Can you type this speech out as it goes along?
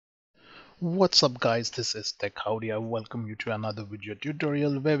What's up guys, this is Tech Howdy. I welcome you to another video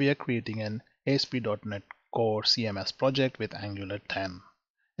tutorial where we are creating an ASP.NET Core CMS project with Angular 10.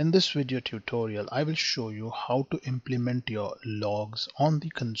 In this video tutorial, I will show you how to implement your logs on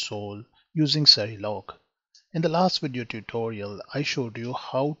the console using Serilog. In the last video tutorial, I showed you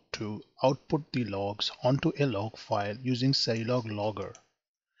how to output the logs onto a log file using Serilog Logger.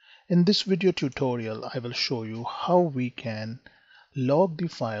 In this video tutorial, I will show you how we can log the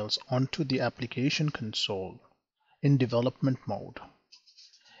files onto the application console in development mode.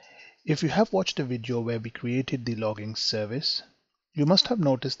 If you have watched a video where we created the logging service, you must have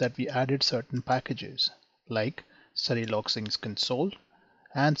noticed that we added certain packages like Serilog.Sinks.Console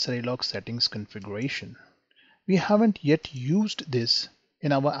and Serilog.Settings.Configuration. We haven't yet used this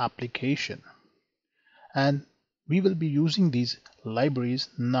in our application, and we will be using these libraries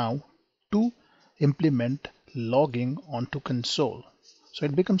now to implement logging onto console. So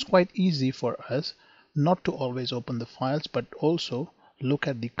it becomes quite easy for us not to always open the files but also look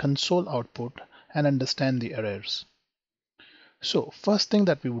at the console output and understand the errors. So first thing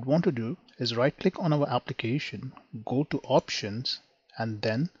that we would want to do is right click on our application, go to options and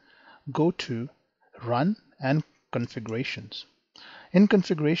then go to run and configurations. In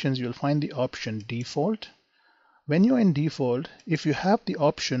configurations you'll find the option default. When you're in default, if you have the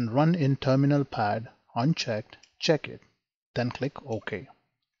option run in terminal pad unchecked, check it, then click OK.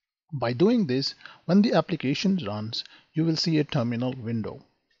 By doing this, when the application runs, you will see a terminal window.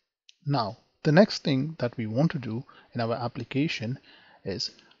 Now, the next thing that we want to do in our application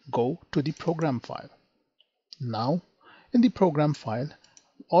is go to the program file. Now, in the program file,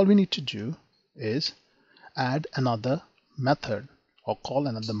 all we need to do is add another method or call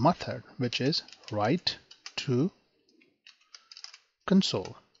another method, which is write to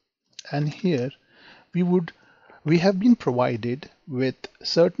console. And here we have been provided with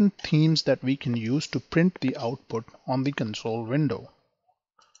certain themes that we can use to print the output on the console window.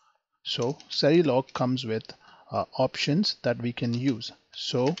 So Serilog comes with options that we can use.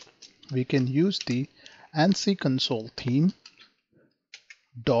 So we can use the ANSI console theme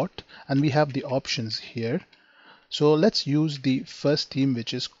dot, and we have the options here. So let's use the first theme,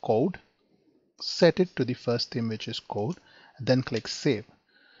 which is code. Set it to the first theme, which is code, and then click save.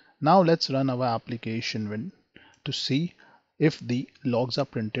 Now let's run our application to see if the logs are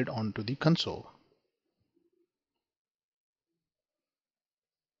printed onto the console.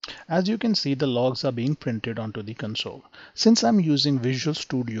 As you can see, the logs are being printed onto the console. Since I'm using Visual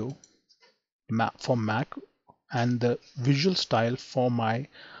Studio for Mac and the visual style for my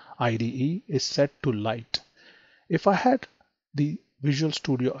IDE is set to light, if I had the Visual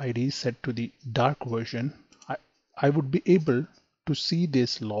Studio IDE set to the dark version, I would be able to see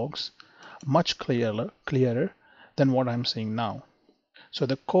these logs much clearer than what I'm seeing now. So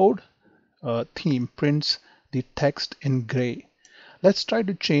the code theme prints the text in gray. Let's try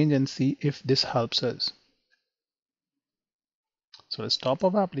to change and see if this helps us. So let's stop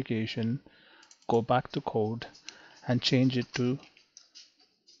our application, go back to code and change it to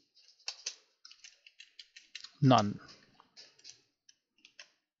none.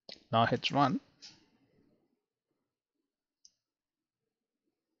 Now hit run.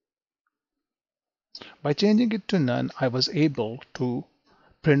 By changing it to none, I was able to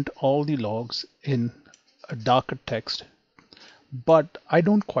print all the logs in a darker text, but I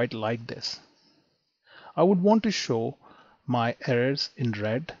don't quite like this. I would want to show my errors in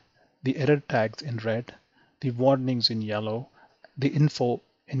red, the error tags in red, the warnings in yellow, the info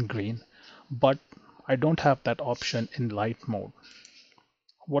in green, but I don't have that option in light mode.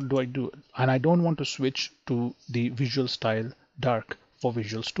 What do I do? And I don't want to switch to the visual style dark for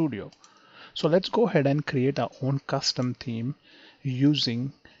Visual Studio. So let's go ahead and create our own custom theme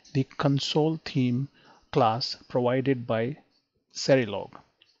using the console theme class provided by Serilog.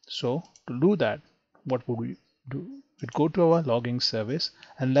 So to do that, what would we do? We'd go to our logging service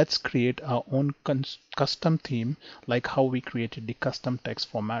and let's create our own custom theme like how we created the custom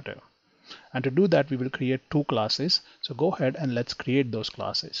text formatter. And to do that, we will create two classes. So go ahead and let's create those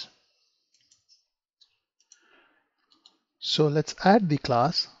classes. So let's add the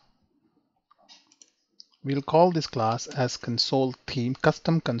class. We'll call this class as console theme,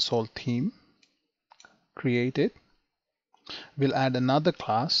 custom console theme. Create it. We'll add another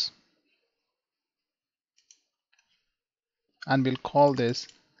class and we'll call this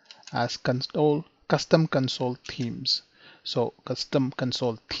as custom console themes. So custom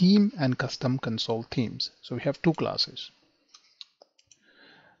console theme and custom console themes. So we have two classes.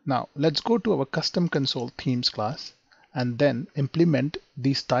 Now let's go to our custom console themes class and then implement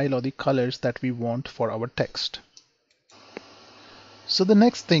the style or the colors that we want for our text. So the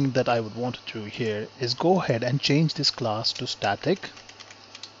next thing that I would want to do here is go ahead and change this class to static.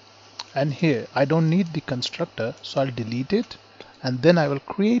 And here I don't need the constructor, so I'll delete it, and then I will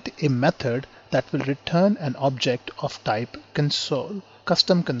create a method that will return an object of type console,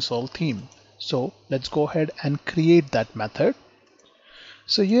 custom console theme. So let's go ahead and create that method.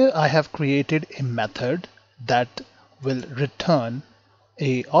 So here I have created a method that will return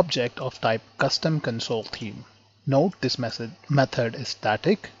a object of type custom console theme. Note this method is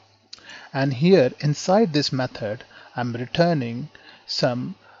static, and here inside this method I'm returning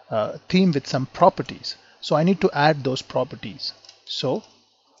some theme with some properties. So I need to add those properties. So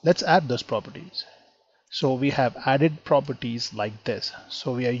let's add those properties. So we have added properties like this.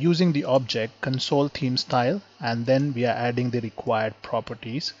 So we are using the object console theme style, and then we are adding the required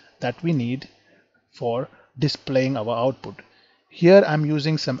properties that we need for displaying our output. Here I'm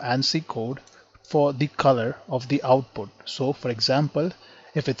using some ANSI code for the color of the output. So for example,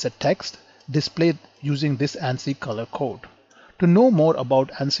 if it's a text, display using this ANSI color code. To know more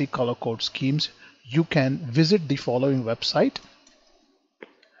about ANSI color code schemes, you can visit the following website.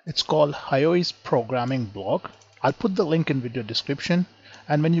 It's called Hioi's Programming Blog. I'll put the link in video description.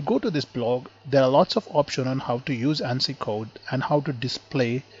 And when you go to this blog, there are lots of options on how to use ANSI code and how to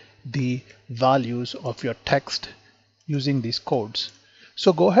display the values of your text using these codes.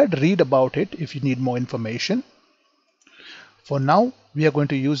 So go ahead, read about it if you need more information. For now, we are going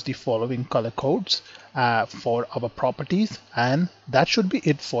to use the following color codes for our properties, and that should be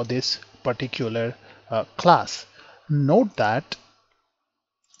it for this particular class. Note that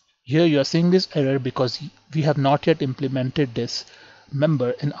here you are seeing this error because we have not yet implemented this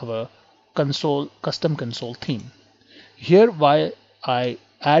member in our custom console theme. Here, while I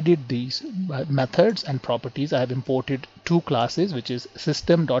added these methods and properties, I have imported two classes, which is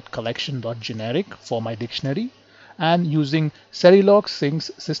system.collection.generic for my dictionary, and using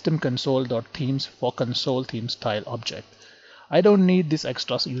Serilog.Sinks.Console.Themes for console theme style object. I don't need this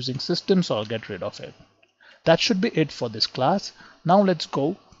extra using system, so I'll get rid of it. That should be it for this class. Now let's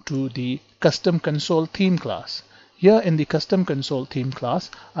go to the custom console theme class. Here in the custom console theme class,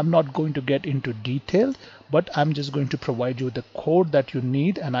 I'm not going to get into detail, but I'm just going to provide you the code that you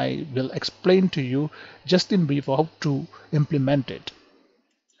need, and I will explain to you just in brief how to implement it.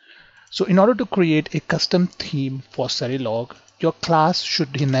 So in order to create a custom theme for Serilog, your class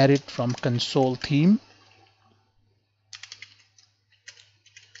should inherit from console theme.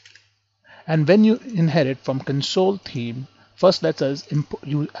 And when you inherit from console theme, first let us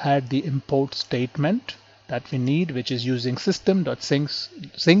you add the import statement that we need, which is using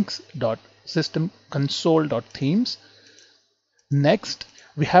system.sinks.system.console.themes. Next,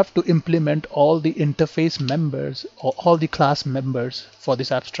 we have to implement all the interface members or all the class members for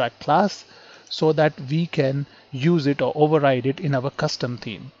this abstract class so that we can use it or override it in our custom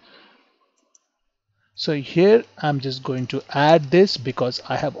theme. So here I'm just going to add this because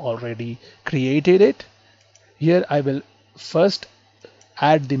I have already created it. Here I will first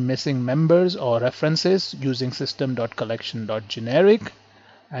add the missing members or references using system.collection.generic,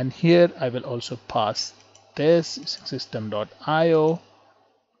 and here I will also pass this system.io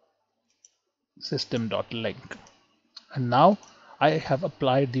system.link, and now I have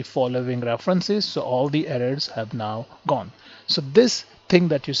applied the following references, so all the errors have now gone. So this thing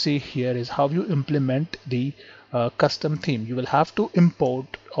that you see here is how you implement the custom theme. You will have to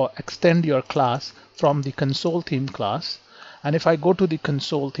import or extend your class from the console theme class, and if I go to the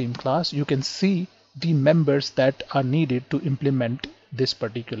console theme class, you can see the members that are needed to implement this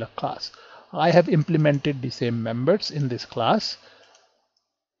particular class. I have implemented the same members in this class,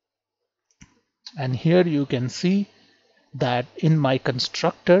 and here you can see that in my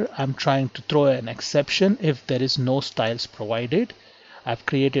constructor I'm trying to throw an exception if there is no styles provided. I've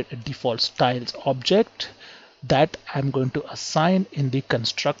created a default styles object that I'm going to assign in the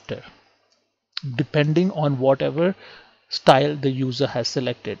constructor depending on whatever style the user has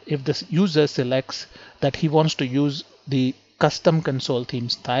selected. If the user selects that he wants to use the custom console theme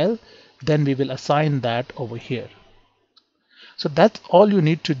style, then we will assign that over here. So that's all you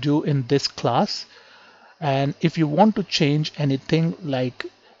need to do in this class. And if you want to change anything like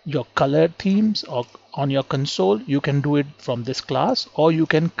your color themes or on your console, you can do it from this class, or you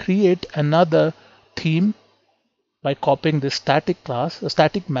can create another theme by copying this static class, a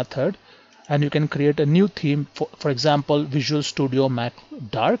static method, and you can create a new theme, for example, Visual Studio Mac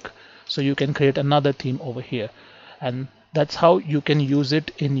Dark. So you can create another theme over here, and that's how you can use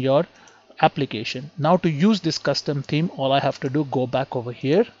it in your application. Now to use this custom theme, all I have to do, go back over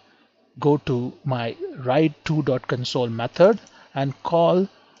here, go to my write2.console method and call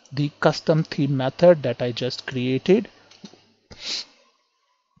the custom theme method that I just created.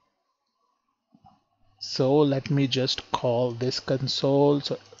 So let me just call this console.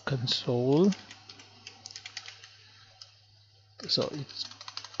 So console. So it's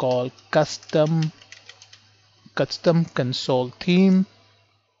called custom console theme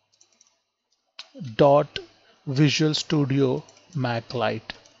dot Visual Studio Mac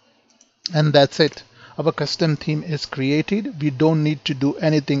Lite, and that's it. Our custom theme is created. We don't need to do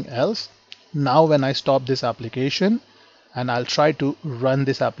anything else. Now when I stop this application and I'll try to run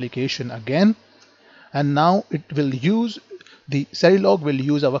this application again, and now it will use the Serilog will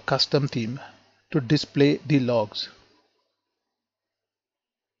use our custom theme to display the logs.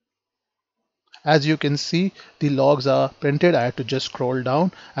 As you can see, the logs are printed. I have to just scroll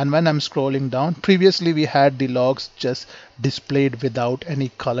down, and when I'm scrolling down, previously we had the logs just displayed without any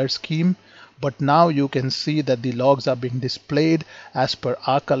color scheme, but now you can see that the logs are being displayed as per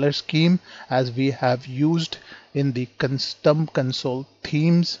our color scheme, as we have used in the custom console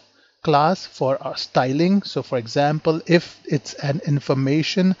themes class for our styling. So for example, if it's an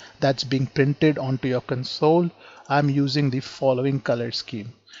information that's being printed onto your console, I'm using the following color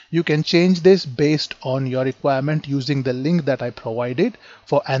scheme. You can change this based on your requirement using the link that I provided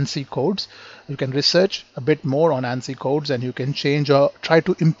for ANSI codes. You can research a bit more on ANSI codes, and you can change or try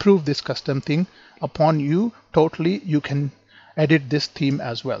to improve this custom thing upon you. Totally, you can edit this theme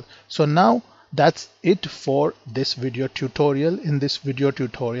as well. So now that's it for this video tutorial. In this video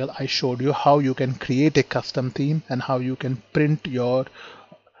tutorial, I showed you how you can create a custom theme and how you can print your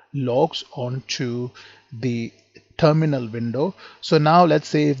logs onto the terminal window. So now let's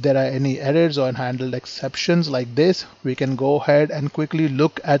say if there are any errors or unhandled exceptions like this, we can go ahead and quickly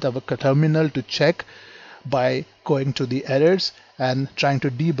look at our terminal to check by going to the errors and trying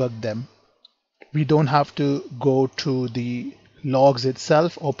to debug them. We don't have to go to the logs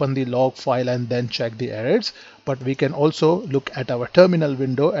itself, open the log file and then check the errors, but we can also look at our terminal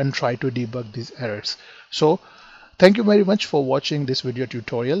window and try to debug these errors. So thank you very much for watching this video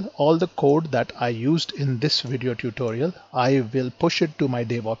tutorial. All the code that I used in this video tutorial, I will push it to my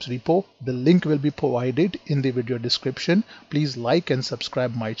DevOps repo. The link will be provided in the video description. Please like and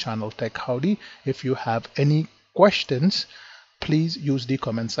subscribe my channel Tech Howdy. If you have any questions, please use the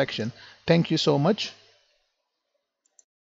comment section. Thank you so much.